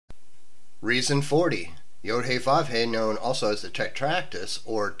Reason 40. Yod-He-Vav-He, known also as the Tetractys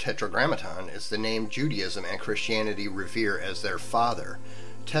or Tetragrammaton, is the name Judaism and Christianity revere as their father.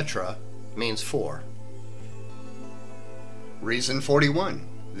 Tetra means four. Reason 41.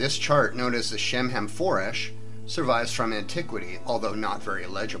 This chart, known as the Shem-Ham-Foresh, survives from antiquity, although not very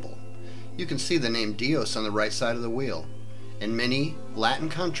legible. You can see the name Dios on the right side of the wheel. In many Latin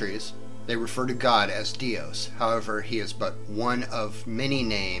countries, they refer to God as Dios. However, he is but one of many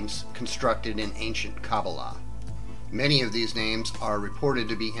names constructed in ancient Kabbalah. Many of these names are reported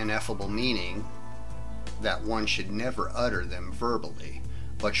to be ineffable, meaning that one should never utter them verbally,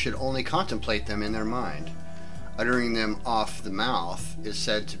 but should only contemplate them in their mind. Uttering them off the mouth is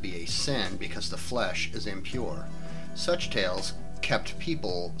said to be a sin because the flesh is impure. Such tales kept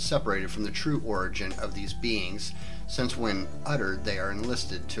people separated from the true origin of these beings, since when uttered they are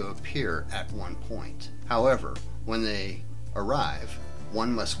enlisted to appear at one point. However, when they arrive,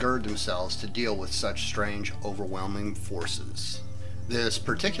 one must gird themselves to deal with such strange, overwhelming forces. This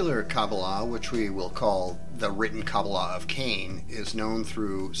particular Kabbalah, which we will call the written Kabbalah of Cain, is known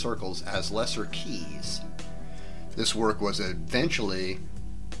through circles as Lesser Keys. This work was eventually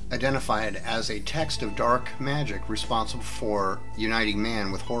identified as a text of dark magic responsible for uniting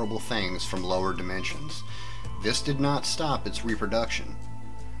man with horrible things from lower dimensions. This did not stop its reproduction.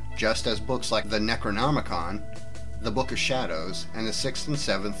 Just as books like the Necronomicon, the Book of Shadows, and the 6th and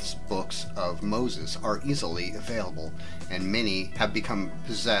 7th books of Moses are easily available, and many have become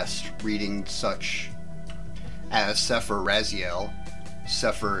possessed reading such as Sefer Raziel,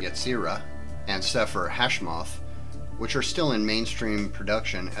 Sefer Yetzirah, and Sefer Hashmoth, which are still in mainstream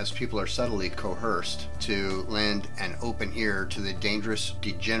production as people are subtly coerced to lend an open ear to the dangerous,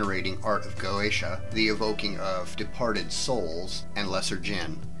 degenerating art of Goetia, the evoking of departed souls and lesser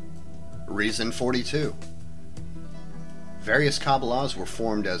jinn. Reason 42. Various Kabbalahs were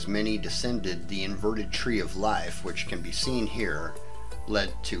formed as many descended the inverted tree of life, which can be seen here,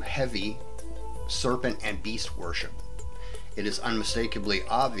 led to heavy serpent and beast worship. It is unmistakably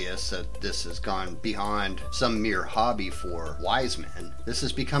obvious that this has gone beyond some mere hobby for wise men. This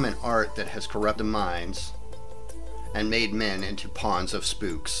has become an art that has corrupted minds and made men into pawns of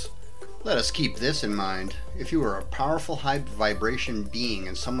spooks. Let us keep this in mind. If you are a powerful high vibration being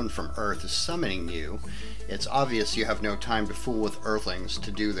and someone from Earth is summoning you, it's obvious you have no time to fool with earthlings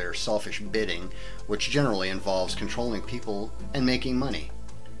to do their selfish bidding, which generally involves controlling people and making money.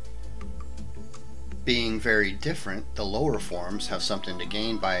 Being very different, the lower forms have something to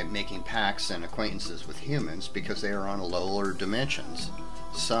gain by making pacts and acquaintances with humans because they are on lower dimensions,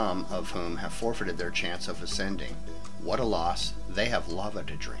 some of whom have forfeited their chance of ascending. What a loss, they have lava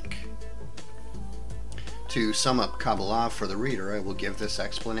to drink. To sum up Kabbalah for the reader, I will give this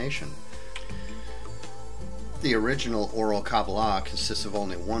explanation. The original oral Kabbalah consists of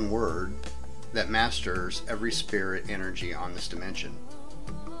only one word that masters every spirit energy on this dimension.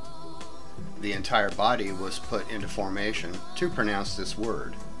 The entire body was put into formation to pronounce this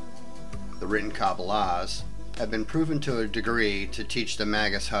word. The written Kabbalahs have been proven to a degree to teach the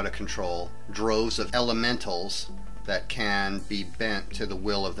Magus how to control droves of elementals that can be bent to the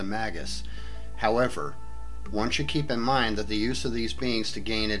will of the Magus. However, one should keep in mind that the use of these beings to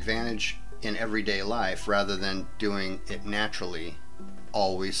gain advantage in everyday life rather than doing it naturally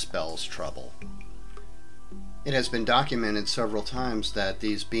always spells trouble. It has been documented several times that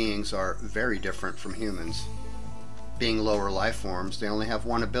these beings are very different from humans. Being lower life forms, they only have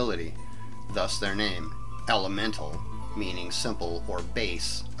one ability, thus their name, elemental, meaning simple or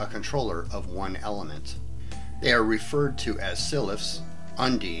base, a controller of one element. They are referred to as sylphs,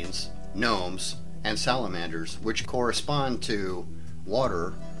 undines, gnomes, and salamanders, which correspond to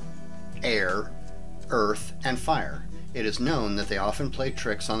water, air, earth, and fire. It is known that they often play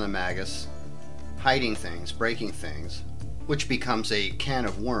tricks on the Magus, hiding things, breaking things, which becomes a can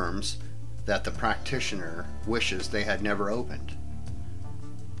of worms that the practitioner wishes they had never opened.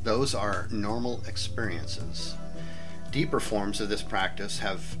 Those are normal experiences. Deeper forms of this practice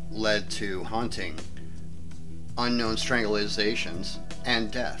have led to haunting, unknown strangulations,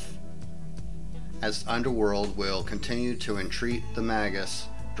 and death, as the underworld will continue to entreat the Magus,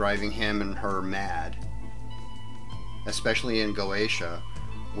 driving him and her mad, especially in Goetia,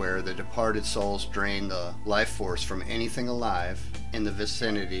 where the departed souls drain the life force from anything alive in the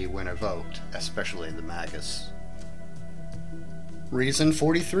vicinity when evoked, especially the Magus. Reason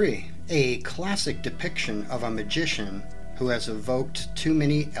 43. A classic depiction of a magician who has evoked too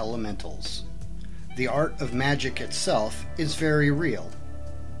many elementals. The art of magic itself is very real.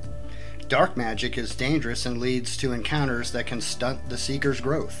 Dark magic is dangerous and leads to encounters that can stunt the seeker's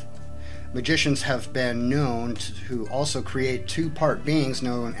growth. Magicians have been known to also create two-part beings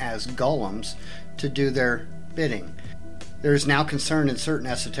known as golems to do their bidding. There is now concern in certain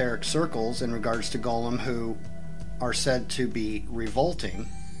esoteric circles in regards to golem, who are said to be revolting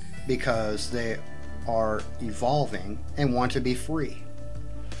because they are evolving and want to be free.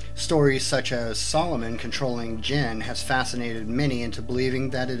 Stories such as Solomon controlling jinn has fascinated many into believing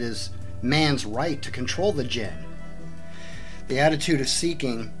that it is man's right to control the jinn. The attitude of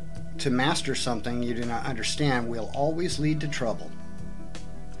seeking to master something you do not understand will always lead to trouble.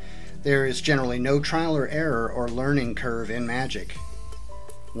 There is generally no trial or error or learning curve in magic.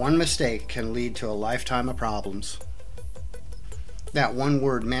 One mistake can lead to a lifetime of problems. That one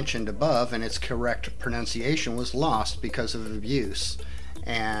word mentioned above and its correct pronunciation was lost because of abuse,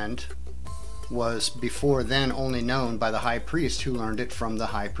 and was before then only known by the high priest, who learned it from the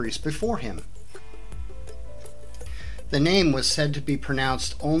high priest before him. The name was said to be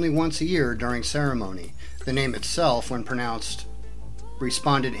pronounced only once a year during ceremony. The name itself, when pronounced,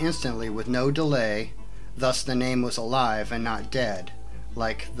 responded instantly with no delay, thus the name was alive and not dead,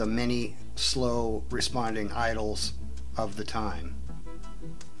 like the many slow responding idols of the time.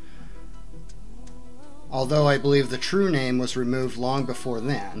 Although I believe the true name was removed long before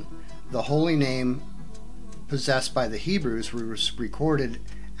then, the holy name possessed by the Hebrews was recorded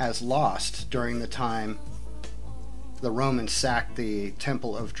as lost during the time the Romans sacked the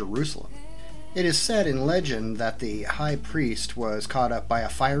Temple of Jerusalem. It is said in legend that the high priest was caught up by a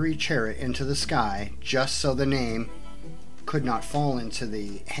fiery chariot into the sky just so the name could not fall into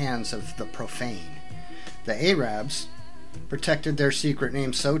the hands of the profane. The Arabs protected their secret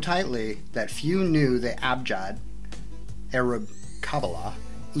name so tightly that few knew the Abjad, Arab Kabbalah,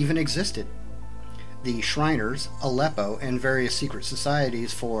 even existed. The Shriners, Aleppo, and various secret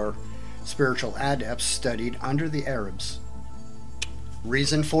societies for spiritual adepts studied under the Arabs.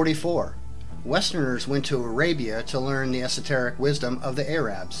 Reason 44. Westerners went to Arabia to learn the esoteric wisdom of the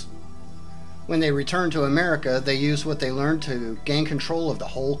Arabs. When they returned to America, they used what they learned to gain control of the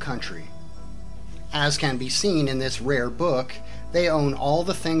whole country. As can be seen in this rare book, they own all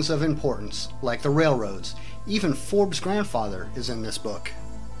the things of importance, like the railroads. Even Forbes' grandfather is in this book.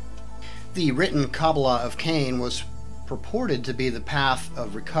 The written Kabbalah of Cain was purported to be the path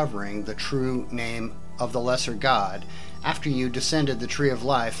of recovering the true name of the lesser god after you descended the tree of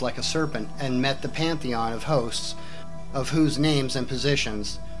life like a serpent and met the pantheon of hosts, of whose names and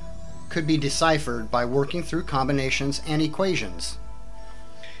positions could be deciphered by working through combinations and equations.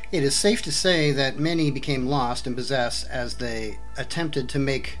 It is safe to say that many became lost and possessed as they attempted to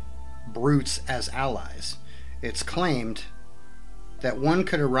make brutes as allies. It's claimed that one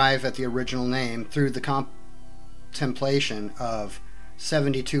could arrive at the original name through the contemplation of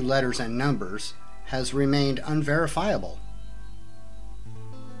 72 letters and numbers has remained unverifiable.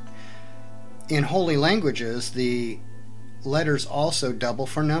 In holy languages, the letters also double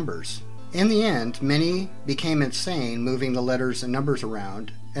for numbers. In the end, many became insane, moving the letters and numbers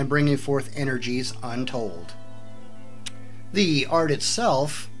around and bringing forth energies untold. The art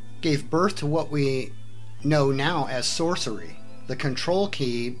itself gave birth to what we know now as sorcery, the control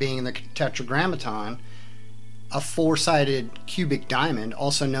key being the tetragrammaton, a four-sided cubic diamond,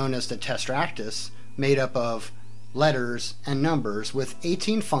 also known as the tetractys, made up of letters and numbers with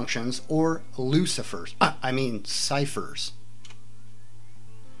 18 functions, or ciphers.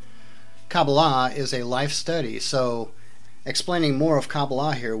 Kabbalah is a life study, so explaining more of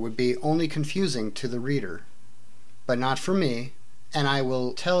Kabbalah here would be only confusing to the reader, but not for me, and I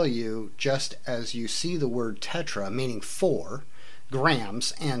will tell you, just as you see the word tetra, meaning 4,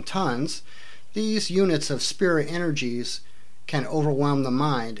 grams, and tons, these units of spirit energies can overwhelm the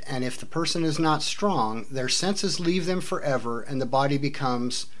mind, and if the person is not strong, their senses leave them forever, and the body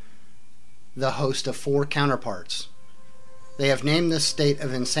becomes the host of 4 counterparts. They have named this state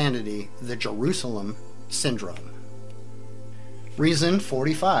of insanity the Jerusalem Syndrome. Reason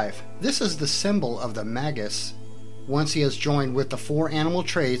 45. This is the symbol of the Magus. Once he has joined with the 4 animal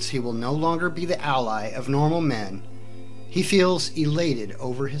traits, he will no longer be the ally of normal men. He feels elated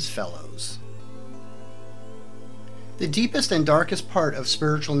over his fellows. The deepest and darkest part of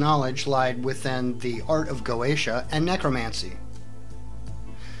spiritual knowledge lied within the art of Goetia and necromancy.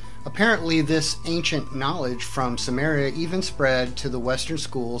 Apparently, this ancient knowledge from Sumeria even spread to the Western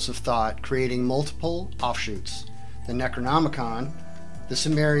schools of thought, creating multiple offshoots. The Necronomicon, the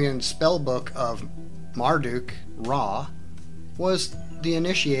Sumerian spellbook of Marduk, Ra, was the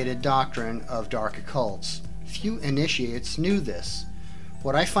initiated doctrine of dark occults. Few initiates knew this.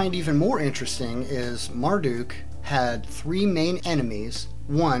 What I find even more interesting is Marduk had 3 main enemies.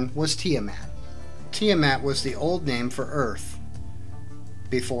 One was Tiamat. Tiamat was the old name for Earth.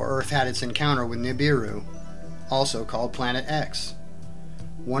 before Earth had its encounter with Nibiru, also called Planet X.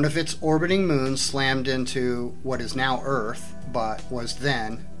 One of its orbiting moons slammed into what is now Earth, but was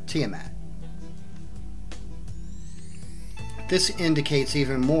then Tiamat. This indicates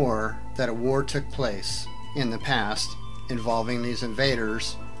even more that a war took place in the past involving these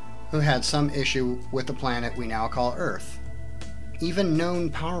invaders who had some issue with the planet we now call Earth. Even known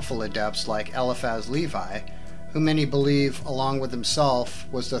powerful adepts like Eliphaz Levi, who many believe along with himself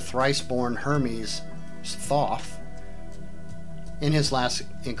was the thrice-born Hermes Thoth, in his last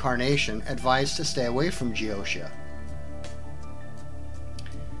incarnation advised to stay away from Geotia.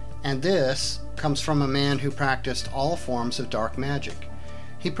 And this comes from a man who practiced all forms of dark magic.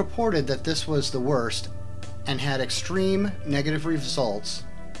 He purported that this was the worst and had extreme negative results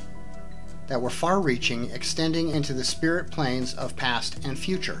that were far-reaching, extending into the spirit planes of past and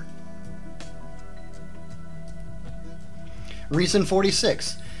future. Reason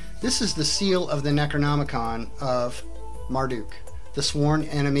 46. This is the seal of the Necronomicon of Marduk, the sworn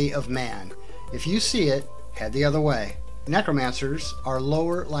enemy of man. If you see it, head the other way. Necromancers are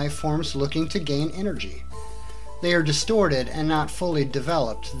lower life forms looking to gain energy. They are distorted and not fully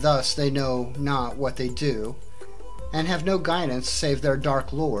developed, thus they know not what they do, and have no guidance save their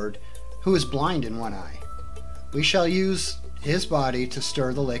dark lord, who is blind in one eye. We shall use his body to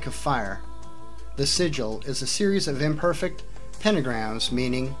stir the lake of fire. The sigil is a series of imperfect pentagrams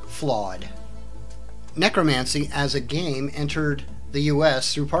meaning flawed. Necromancy as a game entered the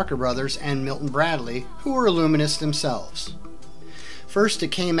U.S. through Parker Brothers and Milton Bradley, who were Illuminists themselves. First it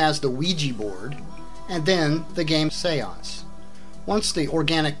came as the Ouija board, and then the game Seance. Once the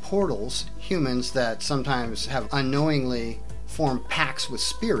organic portals, humans that sometimes have unknowingly formed pacts with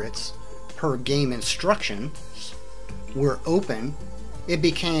spirits per game instructions, were open, it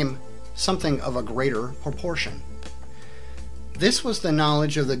became something of a greater proportion. This was the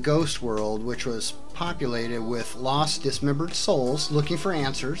knowledge of the ghost world, which was populated with lost, dismembered souls looking for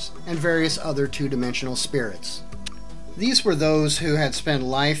answers, and various other two-dimensional spirits. These were those who had spent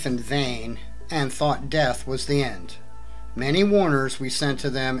life in vain and thought death was the end. Many warners we sent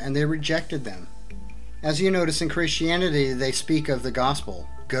to them, and they rejected them. As you notice in Christianity, they speak of the gospel,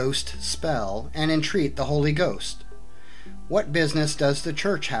 ghost spell, and entreat the Holy Ghost. What business does the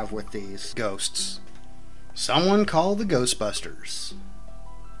church have with these ghosts? Someone call the Ghostbusters.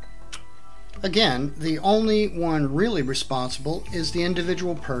 Again, the only one really responsible is the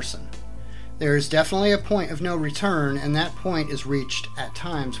individual person. There is definitely a point of no return, and that point is reached at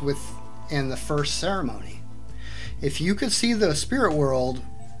times within the first ceremony. If you could see the spirit world,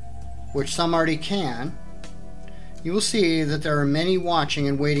 which some already can, you will see that there are many watching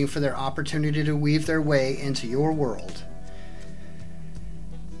and waiting for their opportunity to weave their way into your world.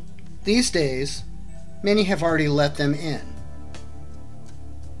 These days, many have already let them in.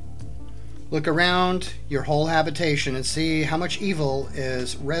 Look around your whole habitation and see how much evil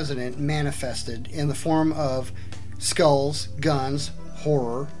is resident manifested in the form of skulls, guns,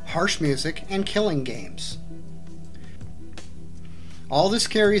 horror, harsh music, and killing games. All this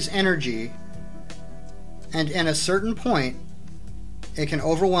carries energy, and in a certain point, it can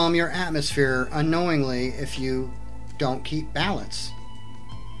overwhelm your atmosphere unknowingly if you don't keep balance.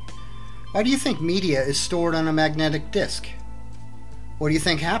 Why do you think media is stored on a magnetic disc? What do you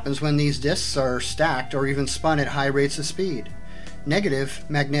think happens when these discs are stacked or even spun at high rates of speed? Negative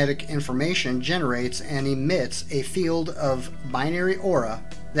magnetic information generates and emits a field of binary aura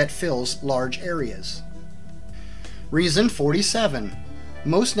that fills large areas. Reason 47.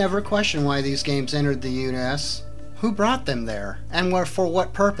 Most never question why these games entered the US, who brought them there, and for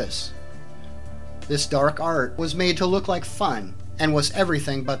what purpose. This dark art was made to look like fun, and was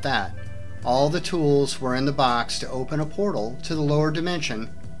everything but that. All the tools were in the box to open a portal to the lower dimension,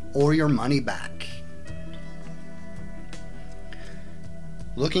 or your money back.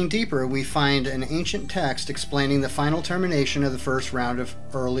 Looking deeper, we find an ancient text explaining the final termination of the first round of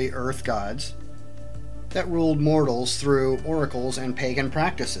early Earth gods that ruled mortals through oracles and pagan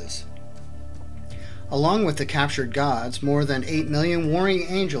practices. Along with the captured gods, more than 8 million warring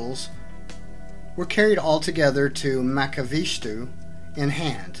angels were carried all together to Makavishtu in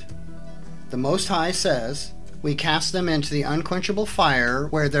hand. The Most High says, "We cast them into the unquenchable fire,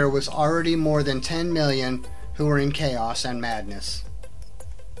 where there was already more than 10 million who were in chaos and madness."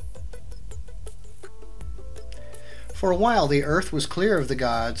 For a while the earth was clear of the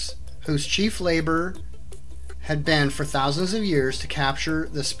gods, whose chief labor had been for thousands of years to capture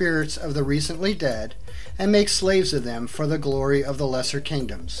the spirits of the recently dead and make slaves of them for the glory of the lesser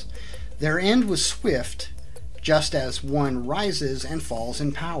kingdoms. Their end was swift, just as one rises and falls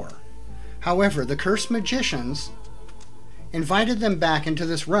in power. However, the cursed magicians invited them back into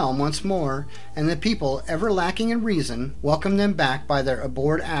this realm once more, and the people, ever lacking in reason, welcomed them back by their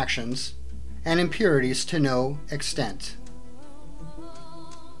abhorred actions and impurities to no extent.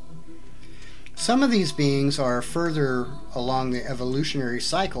 Some of these beings are further along the evolutionary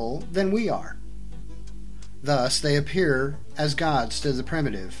cycle than we are. Thus, they appear as gods to the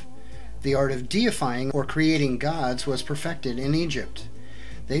primitive. The art of deifying or creating gods was perfected in Egypt.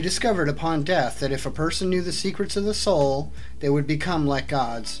 They discovered upon death that if a person knew the secrets of the soul, they would become like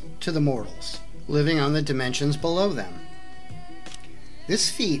gods to the mortals, living on the dimensions below them.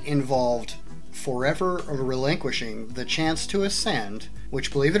 This feat involved forever relinquishing the chance to ascend,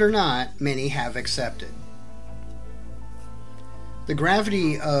 which, believe it or not, many have accepted. The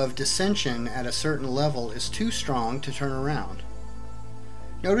gravity of descension at a certain level is too strong to turn around.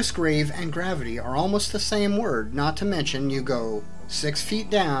 Notice grave and gravity are almost the same word, not to mention you go 6 feet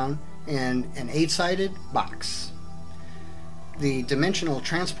down in an 8-sided box. The dimensional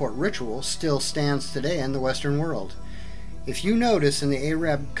transport ritual still stands today in the Western world. If you notice in the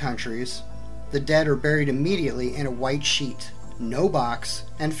Arab countries, the dead are buried immediately in a white sheet, no box,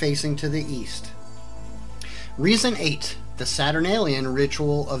 and facing to the east. Reason 8. The Saturnalian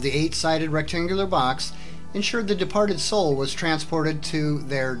ritual of the 8-sided rectangular box ensured the departed soul was transported to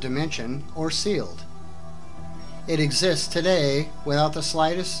their dimension or sealed. It exists today without the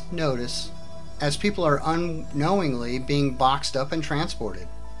slightest notice, as people are unknowingly being boxed up and transported.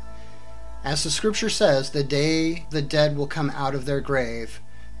 As the scripture says, the day the dead will come out of their grave,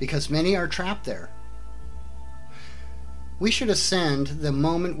 because many are trapped there. We should ascend the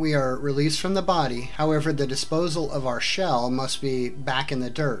moment we are released from the body. However, the disposal of our shell must be back in the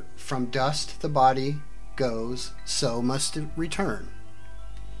dirt. From dust the body goes, so must it return.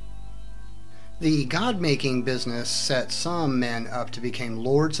 The God-making business set some men up to become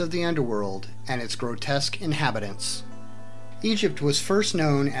lords of the underworld and its grotesque inhabitants. Egypt was first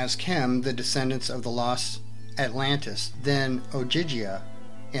known as Chem, the descendants of the lost Atlantis, then Ogygia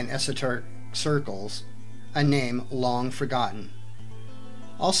in esoteric circles, a name long forgotten.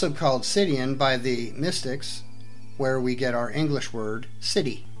 Also called Scythian by the mystics, where we get our English word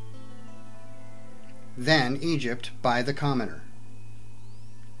city. Then Egypt by the commoner.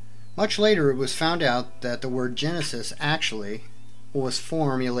 Much later it was found out that the word Genesis actually was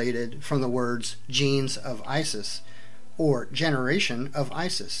formulated from the words genes of Isis or generation of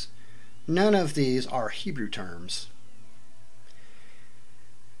Isis. None of these are Hebrew terms.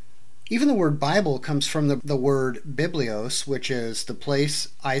 Even the word Bible comes from the word biblios, which is the place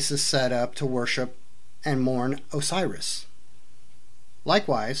Isis set up to worship and mourn Osiris.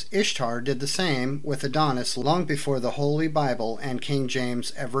 Likewise, Ishtar did the same with Adonis long before the Holy Bible and King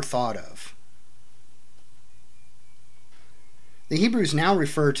James ever thought of. The Hebrews now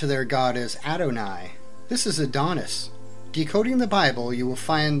refer to their god as Adonai. This is Adonis. Decoding the Bible, you will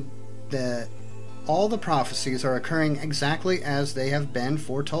find that all the prophecies are occurring exactly as they have been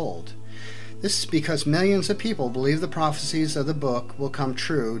foretold. This is because millions of people believe the prophecies of the book will come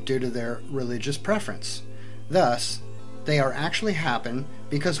true due to their religious preference. Thus, they are actually happen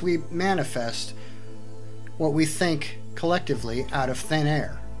because we manifest what we think collectively out of thin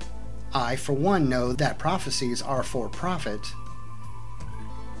air. I, for one, know that prophecies are for profit,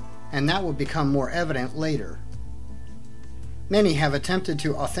 and that will become more evident later. Many have attempted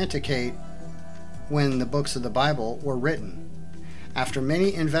to authenticate when the books of the Bible were written. After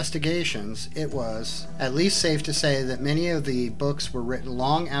many investigations, it was at least safe to say that many of the books were written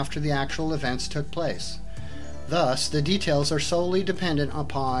long after the actual events took place. Thus, the details are solely dependent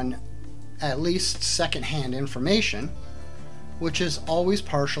upon at least second-hand information, which is always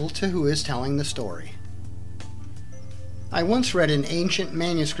partial to who is telling the story. I once read an ancient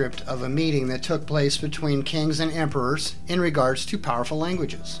manuscript of a meeting that took place between kings and emperors in regards to powerful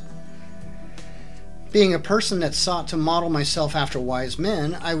languages. Being a person that sought to model myself after wise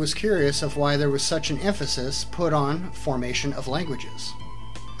men, I was curious of why there was such an emphasis put on formation of languages.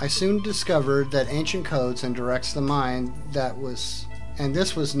 I soon discovered that ancient codes and directs the mind and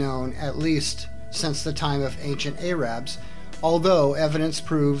this was known at least since the time of ancient Arabs, although evidence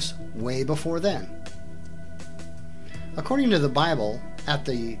proves way before then. According to the Bible, at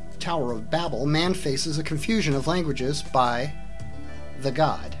the Tower of Babel, man faces a confusion of languages by the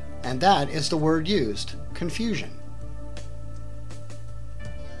God. And that is the word used, confusion.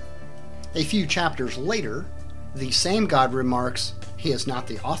 A few chapters later, the same God remarks, he is not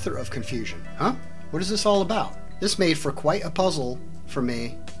the author of confusion. Huh? What is this all about? This made for quite a puzzle for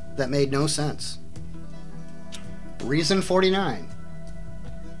me that made no sense. Reason 49.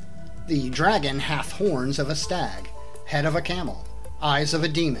 The dragon hath horns of a stag, head of a camel, eyes of a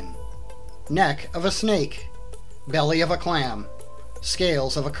demon, neck of a snake, belly of a clam,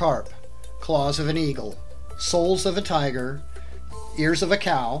 scales of a carp, claws of an eagle, soles of a tiger, ears of a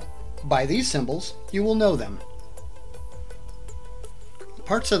cow. By these symbols, you will know them.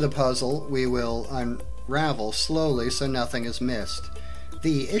 Parts of the puzzle we will unravel slowly so nothing is missed.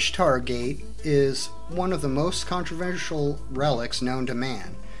 The Ishtar Gate is one of the most controversial relics known to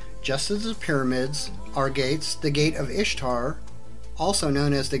man. Just as the pyramids are gates, the Gate of Ishtar, also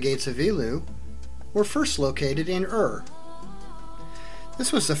known as the Gates of Elu, were first located in Ur.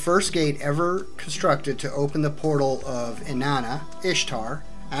 This was the first gate ever constructed to open the portal of Inanna, Ishtar,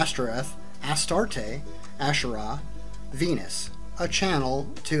 Ashtoreth, Astarte, Asherah, Venus, a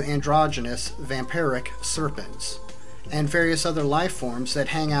channel to androgynous vampiric serpents, and various other life forms that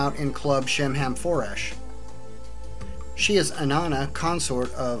hang out in Club Shemham-Foresh. She is Inanna,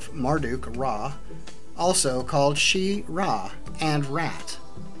 consort of Marduk, Ra, also called She-Ra and Rat,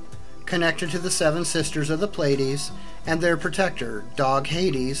 connected to the seven sisters of the Pleiades and their protector, dog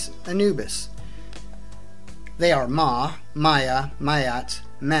Hades, Anubis. They are Ma, Maya, Mayat,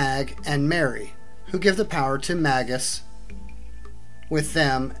 Mag, and Mary, who give the power to Magus. With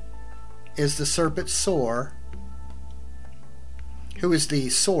them is the serpent Sor, who is the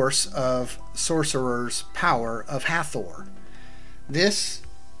source of sorcerer's power of Hathor. This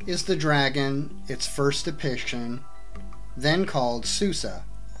is the dragon, its first depiction, then called Susa,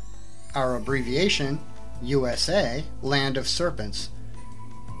 our abbreviation, USA, Land of Serpents,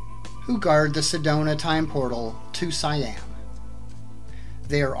 who guard the Sedona time portal to Siam.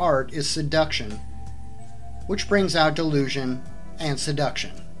 Their art is seduction, which brings out delusion and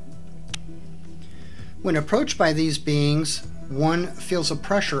seduction. When approached by these beings, one feels a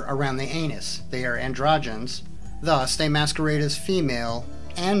pressure around the anus. They are androgynes, thus they masquerade as female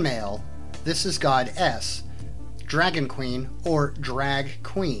and male. This is god S, Dragon Queen or Drag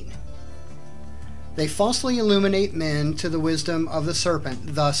Queen. They falsely illuminate men to the wisdom of the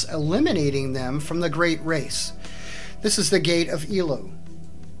serpent, thus eliminating them from the great race. This is the gate of Elu.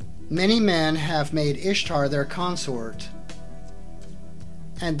 Many men have made Ishtar their consort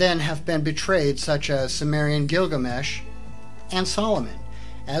and then have been betrayed, such as Sumerian Gilgamesh and Solomon.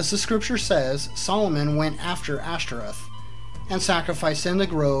 As the scripture says, Solomon went after Ashtoreth and sacrificed in the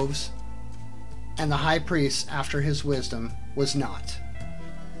groves, and the high priest, after his wisdom, was not.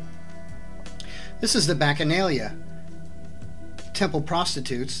 This is the Bacchanalia, temple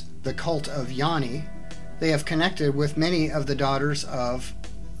prostitutes, the cult of Yoni. They have connected with many of the daughters of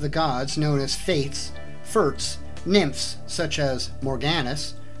the gods known as Fates, Furts, nymphs such as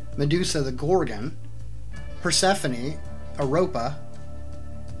Morganus, Medusa the Gorgon, Persephone, Europa,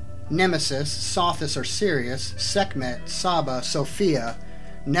 Nemesis, Sothis or Sirius, Sekhmet, Saba, Sophia,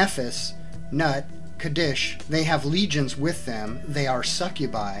 Nephis, Nut, Kaddish. They have legions with them. They are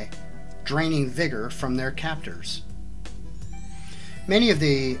succubi, draining vigor from their captors. Many of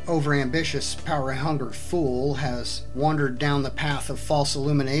the overambitious, power-hungered fool has wandered down the path of false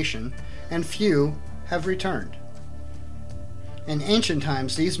illumination, and few have returned. In ancient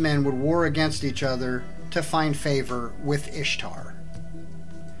times, these men would war against each other to find favor with Ishtar,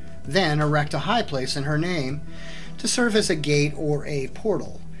 then erect a high place in her name to serve as a gate or a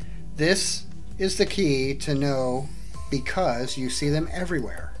portal. This is the key to know, because you see them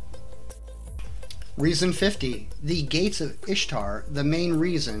everywhere. Reason 50. The gates of Ishtar, the main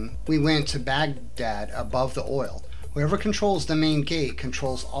reason we went to Baghdad above the oil. Whoever controls the main gate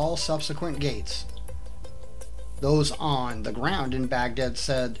controls all subsequent gates. Those on the ground in Baghdad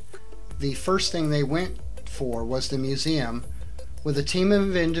said the first thing they went for was the museum with a team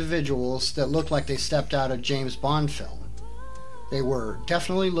of individuals that looked like they stepped out of James Bond film. They were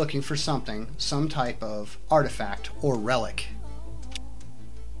definitely looking for something, some type of artifact or relic.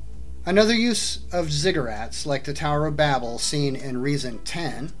 Another use of ziggurats, like the Tower of Babel seen in Reason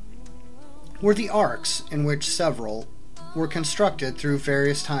 10, were the arks, in which several were constructed through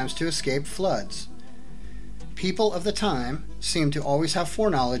various times to escape floods. People of the time seem to always have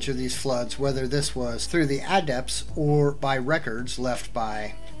foreknowledge of these floods, whether this was through the adepts or by records left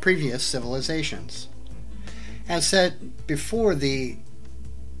by previous civilizations. As said before, the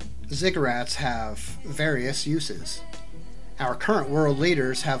ziggurats have various uses. Our current world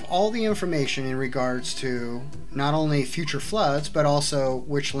leaders have all the information in regards to not only future floods, but also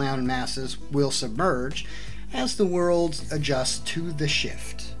which land masses will submerge as the world adjusts to the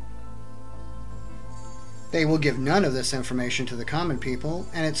shift. They will give none of this information to the common people,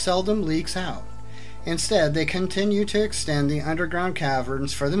 and it seldom leaks out. Instead, they continue to extend the underground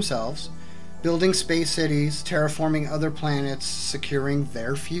caverns for themselves, building space cities, terraforming other planets, securing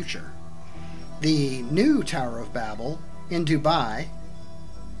their future. The new Tower of Babel in Dubai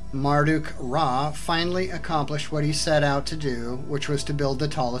Marduk Ra finally accomplished what he set out to do, which was to build the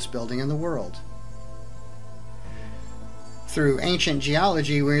tallest building in the world. Through ancient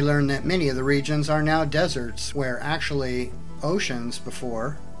geology, we learn that many of the regions are now deserts, where actually oceans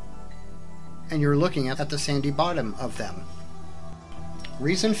before, and you're looking at the sandy bottom of them.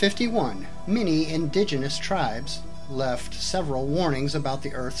 Reason 51. Many indigenous tribes left several warnings about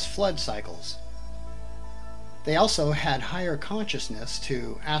the Earth's flood cycles. They also had higher consciousness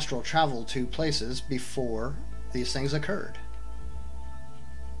to astral travel to places before these things occurred.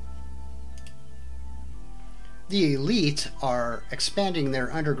 The elite are expanding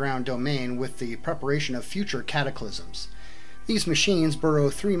their underground domain with the preparation of future cataclysms. These machines burrow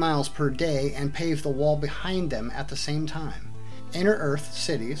 3 miles per day and pave the wall behind them at the same time. Inner Earth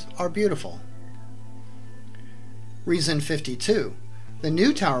cities are beautiful. Reason 52. The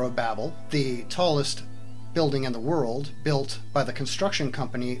new Tower of Babel, the tallest building in the world, built by the construction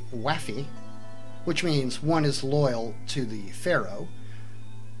company Wafi, which means one is loyal to the pharaoh.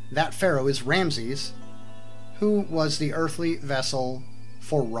 That pharaoh is Ramses, who was the earthly vessel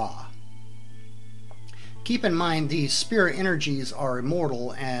for Ra. Keep in mind these spirit energies are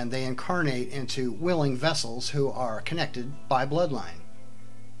immortal and they incarnate into willing vessels who are connected by bloodline.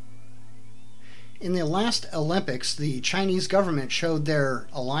 In the last Olympics, the Chinese government showed their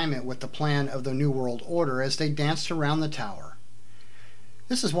alignment with the plan of the New World Order as they danced around the tower.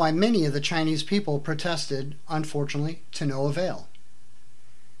 This is why many of the Chinese people protested, unfortunately, to no avail.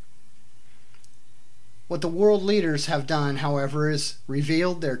 What the world leaders have done, however, is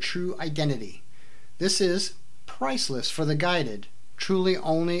revealed their true identity. This is priceless for the guided, truly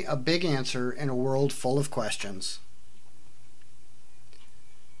only a big answer in a world full of questions.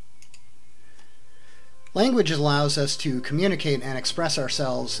 Language allows us to communicate and express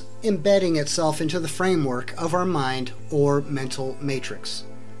ourselves, embedding itself into the framework of our mind or mental matrix.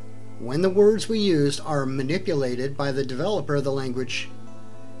 When the words we use are manipulated by the developer of the language,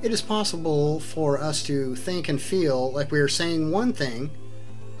 it is possible for us to think and feel like we are saying one thing,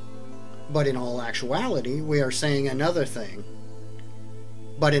 but in all actuality we are saying another thing.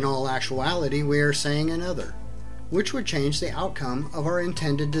 But in all actuality we are saying another, which would change the outcome of our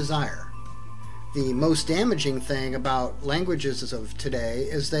intended desire. The most damaging thing about languages of today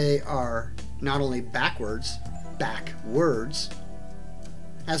is they are not only backwards,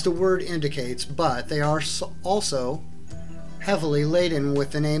 as the word indicates, but they are also heavily laden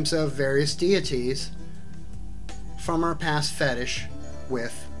with the names of various deities from our past fetish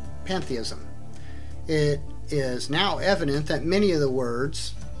with pantheism. It is now evident that many of the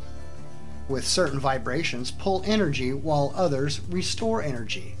words with certain vibrations pull energy while others restore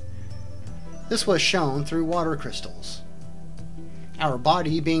energy. This was shown through water crystals. Our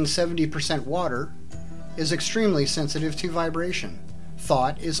body, being 70% water, is extremely sensitive to vibration.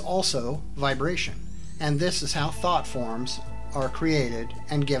 Thought is also vibration, and this is how thought forms are created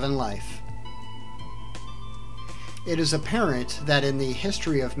and given life. It is apparent that in the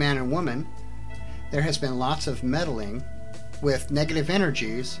history of man and woman, there has been lots of meddling with negative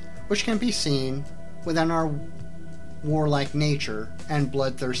energies, which can be seen within our warlike nature and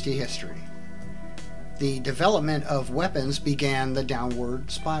bloodthirsty history. The development of weapons began the downward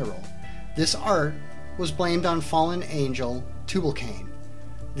spiral. This art was blamed on fallen angel Tubal-Cain,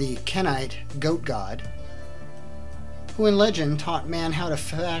 the Kenite goat god, who in legend taught man how to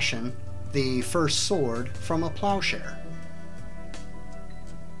fashion the first sword from a plowshare.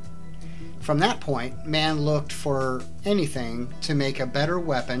 From that point, man looked for anything to make a better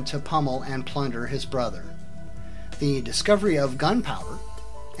weapon to pummel and plunder his brother. The discovery of gunpowder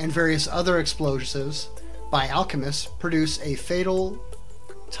and various other explosives by alchemists produced a fatal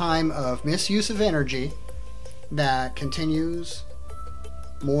time of misuse of energy that continues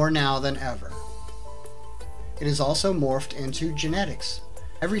more now than ever. It is also morphed into genetics.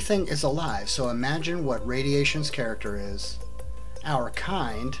 Everything is alive, so imagine what radiation's character is. Our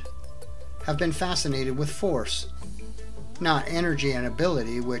kind have been fascinated with force, not energy and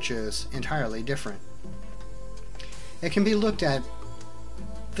ability, which is entirely different. It can be looked at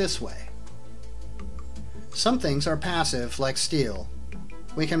this way. Some things are passive, like steel.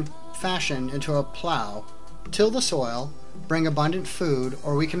 We can fashion into a plow, till the soil, bring abundant food,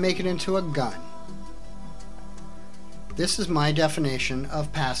 or we can make it into a gun. This is my definition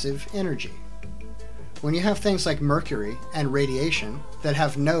of passive energy. When you have things like mercury and radiation that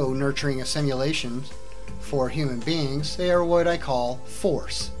have no nurturing assimilations for human beings, they are what I call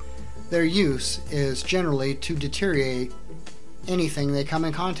force. Their use is generally to deteriorate anything they come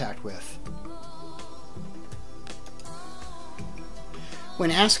in contact with.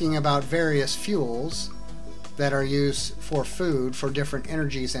 When asking about various fuels, that are used for food for different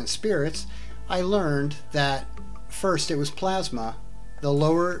energies and spirits, I learned that first it was plasma the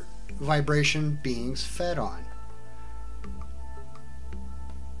lower vibration beings fed on.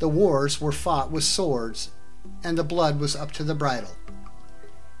 The wars were fought with swords, and the blood was up to the bridle.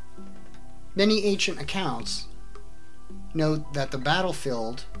 Many ancient accounts note that the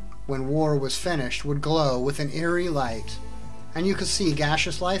battlefield, when war was finished, would glow with an eerie light, and you could see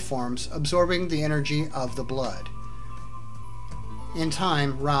gaseous life forms absorbing the energy of the blood. In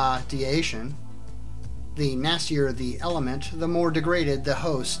time, radiation, the nastier the element, the more degraded the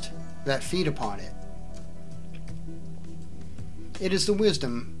host that feed upon it. It is the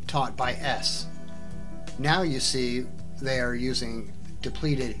wisdom taught by S. Now you see they are using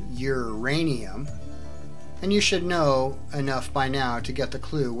depleted uranium, and you should know enough by now to get the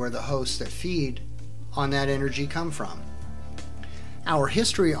clue where the hosts that feed on that energy come from. Our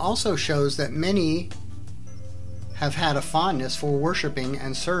history also shows that many have had a fondness for worshiping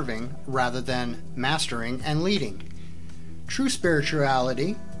and serving rather than mastering and leading. True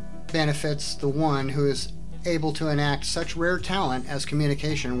spirituality benefits the one who is able to enact such rare talent as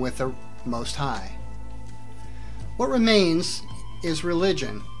communication with the Most High. What remains is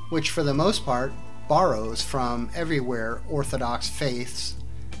religion, which for the most part borrows from everywhere orthodox faiths,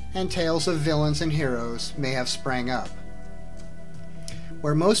 and tales of villains and heroes may have sprang up.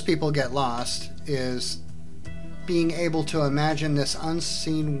 Where most people get lost is being able to imagine this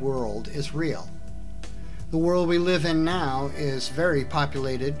unseen world is real. The world we live in now is very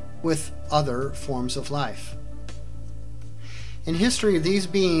populated with other forms of life. In history, these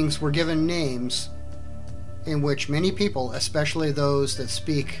beings were given names in which many people, especially those that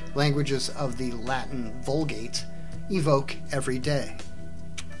speak languages of the Latin Vulgate, evoke every day.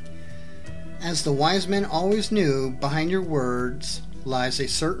 As the wise men always knew, behind your words lies a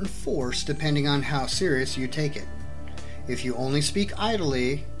certain force depending on how serious you take it. If you only speak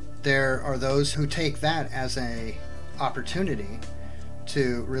idly, there are those who take that as an opportunity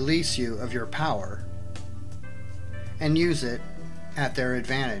to release you of your power and use it at their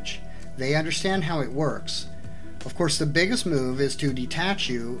advantage. They understand how it works. Of course, the biggest move is to detach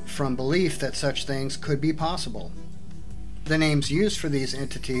you from belief that such things could be possible. The names used for these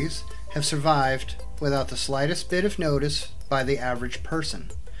entities have survived without the slightest bit of notice by the average person,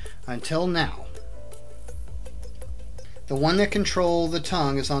 until now. The one that controls the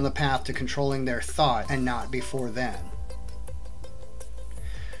tongue is on the path to controlling their thought, and not before then.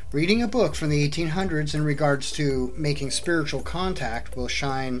 Reading a book from the 1800s in regards to making spiritual contact will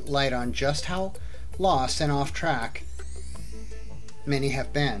shine light on just how lost and off track many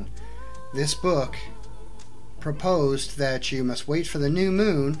have been. This book proposed that you must wait for the new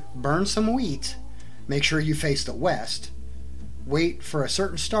moon, burn some wheat, make sure you face the west, wait for a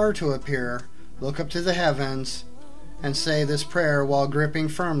certain star to appear, look up to the heavens, and say this prayer while gripping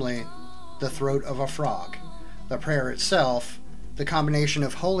firmly the throat of a frog. The prayer itself, the combination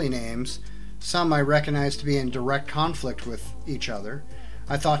of holy names, some I recognized to be in direct conflict with each other.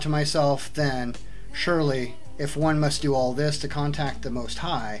 I thought to myself then, surely if one must do all this to contact the Most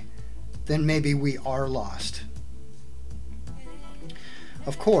High, then maybe we are lost.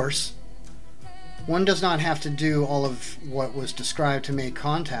 Of course, one does not have to do all of what was described to make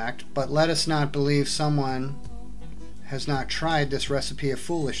contact, but let us not believe someone has not tried this recipe of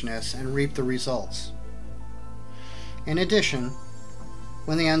foolishness and reaped the results. In addition,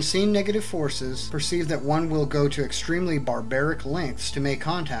 when the unseen negative forces perceive that one will go to extremely barbaric lengths to make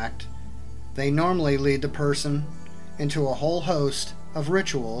contact, they normally lead the person into a whole host of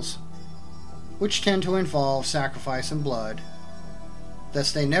rituals which tend to involve sacrifice and blood.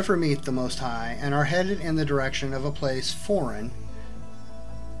 Thus they never meet the Most High and are headed in the direction of a place foreign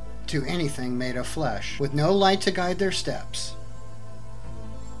to anything made of flesh, with no light to guide their steps.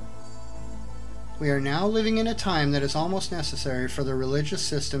 We are now living in a time that is almost necessary for the religious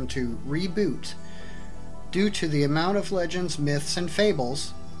system to reboot due to the amount of legends, myths, and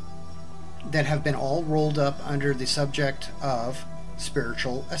fables that have been all rolled up under the subject of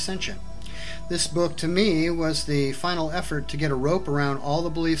spiritual ascension. This book, to me, was the final effort to get a rope around all the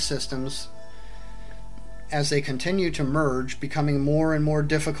belief systems as they continue to merge, becoming more and more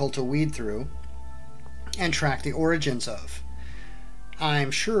difficult to weed through and track the origins of.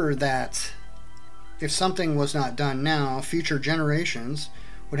 I'm sure that if something was not done now, future generations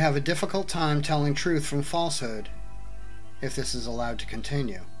would have a difficult time telling truth from falsehood if this is allowed to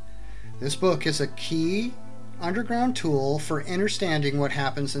continue. This book is a key underground tool for understanding what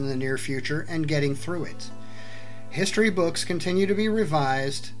happens in the near future and getting through it. History books continue to be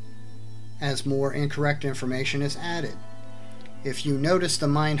revised as more incorrect information is added. If you notice the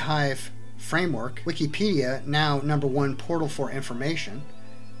mind hive framework. Wikipedia, now #1 portal for information,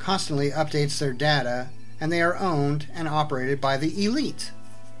 constantly updates their data, and they are owned and operated by the elite.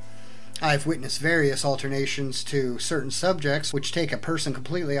 I've witnessed various alternations to certain subjects which take a person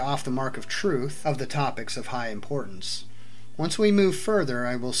completely off the mark of truth of the topics of high importance. Once we move further,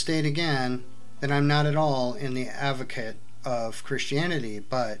 I will state again that I'm not at all in the advocate of Christianity,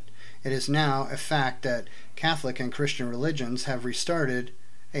 but it is now a fact that Catholic and Christian religions have restarted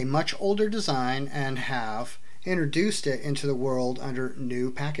a much older design and have introduced it into the world under new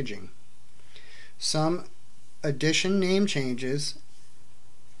packaging. Some addition name changes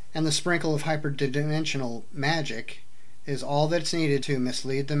and the sprinkle of hyperdimensional magic is all that's needed to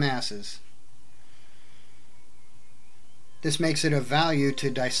mislead the masses. This makes it of value to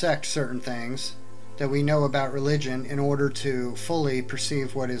dissect certain things that we know about religion in order to fully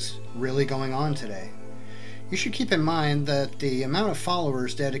perceive what is really going on today. You should keep in mind that the amount of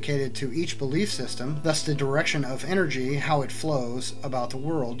followers dedicated to each belief system, thus the direction of energy, how it flows about the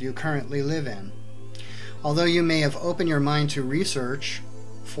world you currently live in. Although you may have opened your mind to research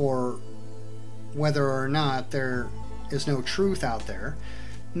for whether or not there is no truth out there,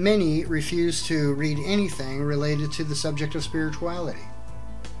 many refuse to read anything related to the subject of spirituality.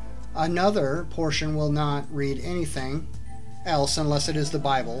 Another portion will not read anything else unless it is the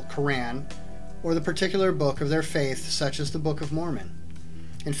Bible, Quran, or the particular book of their faith, such as the Book of Mormon.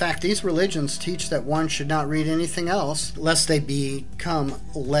 In fact, these religions teach that one should not read anything else lest they become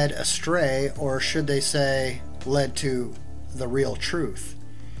led astray, or should they say, led to the real truth.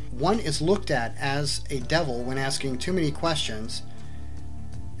 One is looked at as a devil when asking too many questions,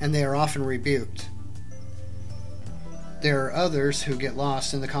 and they are often rebuked. There are others who get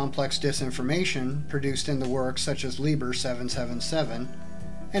lost in the complex disinformation produced in the works such as Liber 777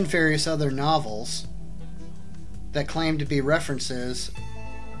 and various other novels that claim to be references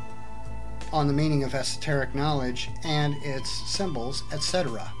on the meaning of esoteric knowledge and its symbols,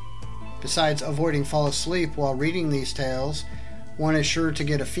 etc. Besides avoiding fall asleep while reading these tales, one is sure to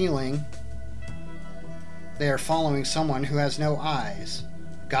get a feeling they are following someone who has no eyes,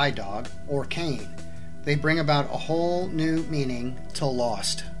 guide dog, or cane. They bring about a whole new meaning to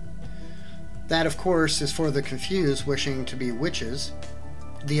lost. That, of course, is for the confused wishing to be witches.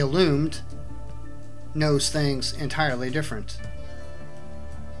 The illumined knows things entirely different.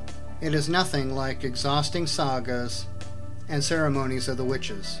 It is nothing like exhausting sagas and ceremonies of the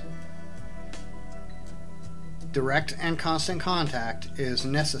witches. Direct and constant contact is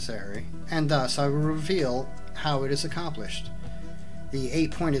necessary, and thus I will reveal how it is accomplished. The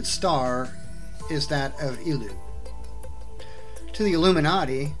 8-pointed star is that of Ilu. To the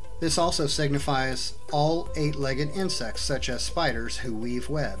Illuminati, this also signifies all 8-legged insects, such as spiders who weave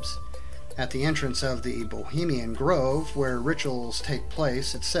webs. At the entrance of the Bohemian Grove, where rituals take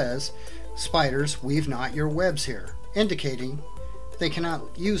place, it says, "Spiders, weave not your webs here," indicating they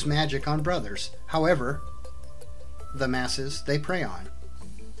cannot use magic on brothers. However, the masses they prey on.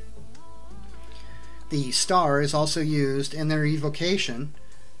 The star is also used in their evocation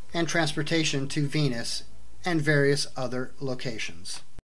and transportation to Venus and various other locations.